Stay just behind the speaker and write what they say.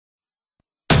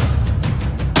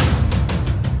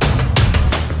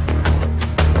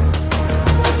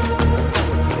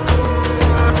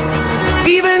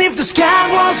sky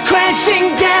was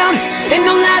crashing down and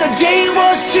no light of day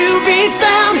was to be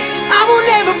found, I will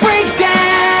never break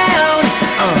down.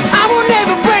 I will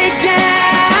never break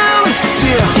down.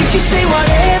 Yeah. You can say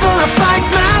whatever, I fight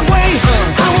my way.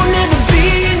 I will never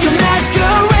be in your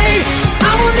masquerade.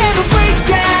 I will never break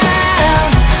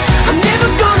down. I'm never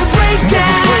gonna break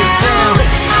down.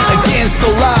 Against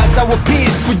all odds, I will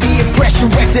pierce for the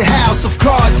impression. Wreck the house of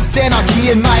cards, it's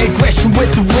anarchy and my aggression.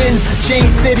 With the winds of change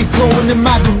steady flowing in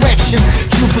my direction.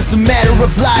 Truth is a matter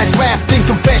of lies wrapped in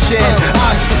confession.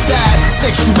 Ostracized for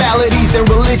sexualities and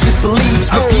religious beliefs.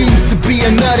 Refuse to be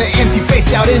another empty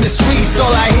face out in the streets.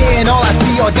 All I hear and all I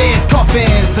see are dead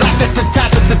coffins.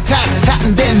 Rat-tat-tat-tat-tat-tat,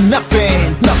 and then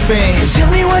nothing. Tell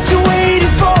me what you're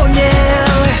waiting for now.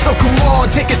 So come on,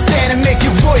 take a stand and make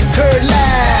your voice heard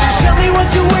loud. Tell me what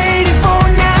you're waiting for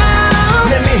now.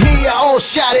 Let me hear you all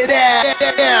shout it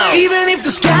out. Even if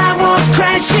the sky was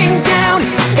crashing down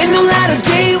and no light of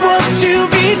day was to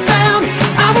be found,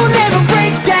 I will never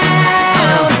break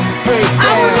down.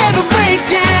 I will never break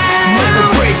down. Never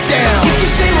break down. You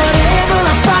can say whatever,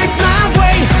 I fight my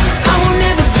way. I will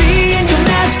never be in your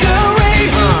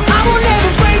masquerade. I will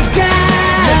never break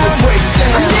down. Never break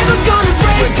down. I'm never gonna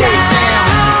break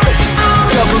down.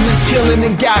 Government's killing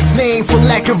in God's name for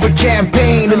lack of a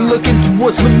campaign, and looking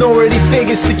towards minority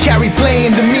figures to carry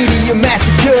blame. The media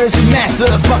massacres, a master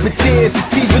of puppeteers,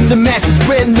 deceiving the masses,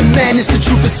 spreading the madness. The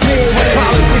truth is smeared with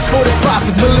politics for the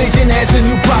profit. Religion has a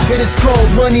new prophet. It's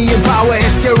called money and power.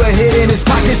 Has terror hidden in his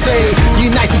pockets. Say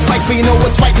unite to fight for you know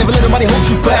what's right. Never let nobody hold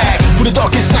you back. Through the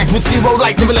darkest night with zero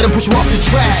light, never let them put you off your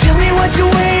track. Tell me what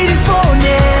you're waiting for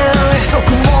now. So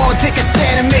come on, take a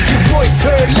stand and make your voice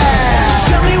heard loud.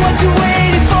 Tell me what you're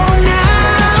waiting for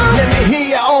now. Let me hear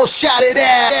you all shout it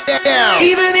out.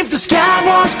 Even if the sky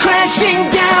was crashing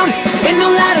down and no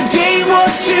light of day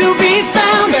was to be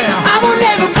found, I will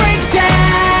never break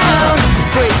down.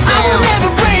 I will never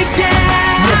break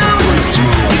down.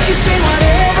 You can say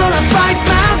whatever, I fight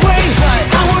my way.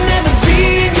 I will never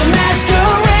be in your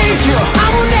masquerade. I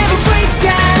will never break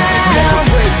down.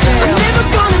 I'm never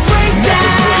gonna break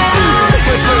down.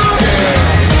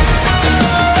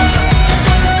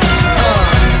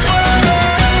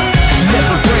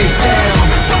 Never break down.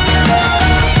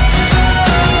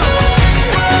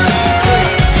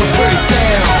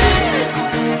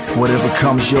 Whatever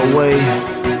comes your way,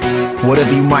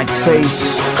 whatever you might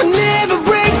face,